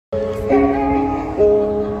Play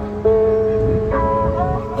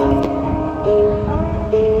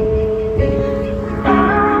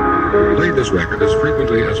this record as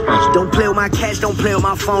frequently as possible. Don't play with my cash, don't play with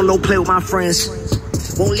my phone, don't play with my friends.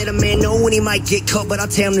 Won't let a man know when he might get cut, but I'll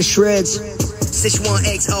tear him to shreds. Said she want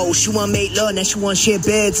XO, she want make love, now she want share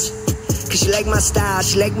beds. Cause she like my style,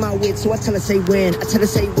 she like my wit, so I tell her say when. I tell her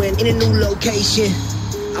say when, in a new location.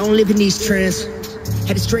 I don't live in these trends.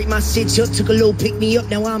 Had to straighten my shit up, took a little pick me up,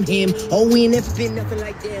 now I'm him. Oh, we ain't never been nothing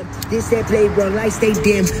like them. This, that, blade run, lights stay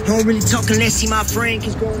dim. I don't really talk unless he my friend,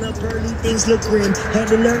 cause growing up early, things look grim. Had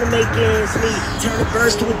to learn to make ends meet, turn a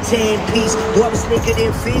verse to a 10-piece. Boy, I was nigger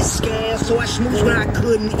than fish scales, so I schmoozed when I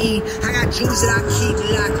couldn't eat. I got jeans that I keep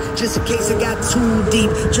locked, just in case I got too deep.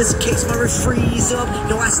 Just in case my wrist freeze up,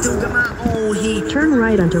 no, I still got my own heat. Turn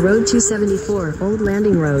right onto Road 274, Old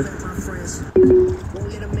Landing Road.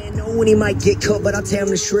 When he might get cut, but I'll tear him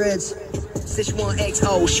to shreds. Said she want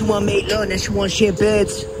XO, she want make love, now she want share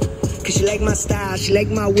beds. Cause she like my style, she like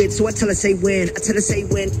my wit, so I tell her say when, I tell her say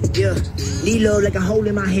when, yeah. Need love like a hole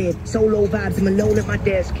in my head, solo vibes, I'm alone at my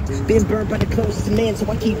desk. Been burnt by the closest man, so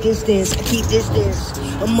I keep distance,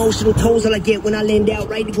 Emotional tolls all I get when I land out,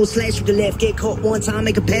 right to go slash with the left. Get caught one time,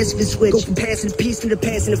 make a pacifist switch. Go from passing the piece to the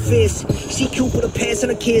passing the fist. She cute with a pass on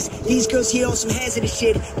a kiss. These girls here on some hazardous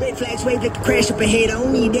shit. Red flags wave like a crash up ahead. I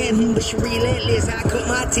don't need that, but she relentless. I cut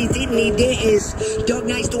my teeth, didn't need dentists. Dark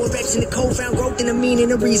nights, door reps in the cold, found growth in the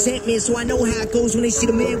meaning of resentment. So I know how it goes when they see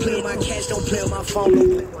the man playing my cash, don't play with my phone, don't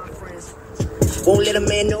play with my friends. Won't let a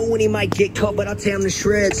man know when he might get cut, but I'll tear him to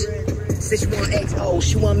shreds. Said she want XO,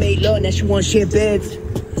 she want make love, now she want share beds.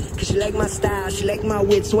 Cause she like my style, she like my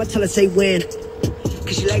wit, so I tell her say when.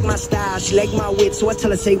 Cause she like my style, she like my wit, so I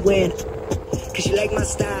tell her say when. Cause she like my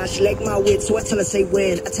style, she like my wit, so I tell her say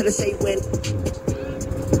when. I tell her say when.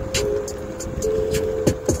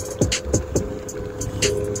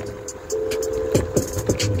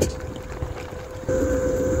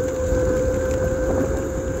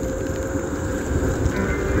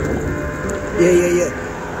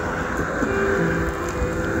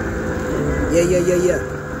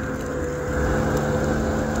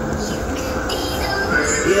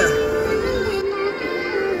 Yeah.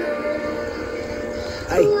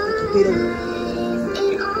 Hey, Peter.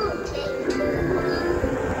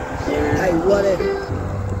 Hey, what it?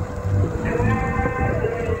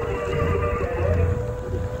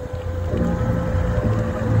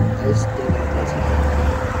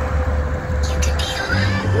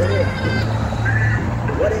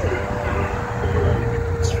 What it?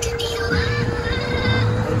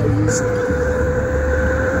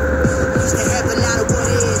 Used to have a lot of what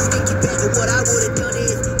is. Thinking back to what I would've done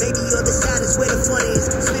is. Maybe other side is where the fun is.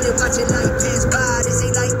 Spinning watching life pass by. This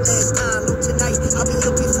ain't like last time. No, tonight I'll be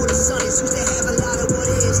up before the sun is. Used to have a lot of what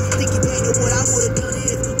is. Thinking back to what I would've done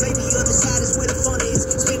is. Maybe other side is where the fun is.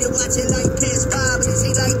 Spinning watching life pass by. But this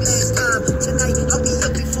ain't like last time. Tonight I'll be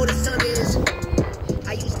up before the sun is.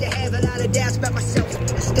 I used to have a lot of doubts about myself.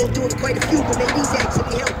 I still doing quite a few, but maybe these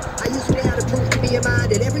actually help. I used to have to prove to me in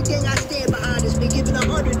mind that everything I stand behind is me giving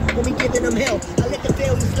 100 when we giving them hell. I let the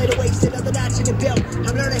failures slide away, set another notch in the belt.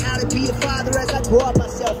 I'm learning how to be a father as I grow up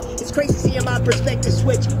myself. It's crazy seeing my perspective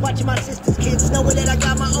switch, watching my sister's kids, knowing that I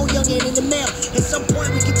got my own youngin' in the mail. At some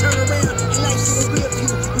point we can turn around and life's in the rear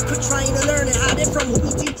view. We quit trying to learn and hide it from who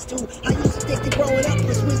we teach to. I used to think that growing up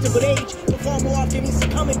was wisdom with age, but far more often it's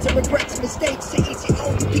succumbing to regrets and mistakes. To each your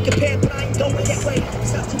own, you pick a path, but I ain't going that way.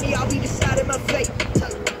 It's up to me, I'll be deciding my fate.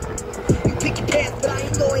 Pick your path, but I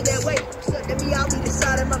ain't going that way. So to me, I'll be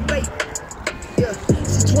deciding my fate. Yeah,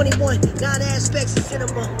 since 21, 9 aspects of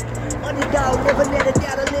cinema. Underdog, never let a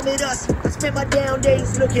doubt limit us. I spent my down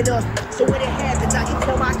days looking up. So when it happens, I can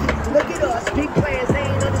tell my kids, look at us. Big plans, they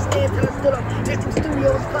ain't understand till I stood up. Left them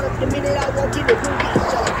studios, cut up the minute I walk in the room, getting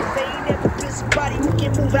shut up. Cause they ain't never been somebody who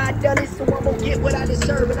can move. I done it, so I'm gonna get what I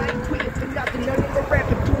deserve. And I ain't quitting for nothing. None of the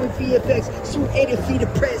rapping doing VFX. Shoot 80 feet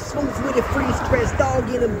of press, smooth with it, free stress. Dog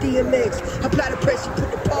in them DMX. Apply the pressure, put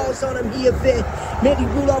the pause on them, he a vet. Mandy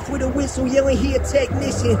Rudolph with a whistle, yelling he a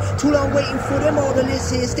technician. Too long waiting for them all to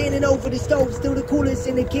listen. Standing over the stove, still the coolest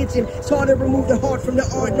in the kitchen. It's hard to remove the heart from the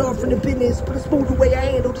art, not from the business. But it's smooth the way I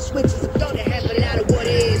handle the switches. I'm done to have a lot of what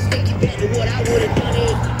is. Thinking back to what I would've done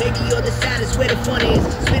is. Maybe the other side is where the fun is.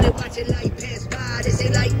 Spinning watching life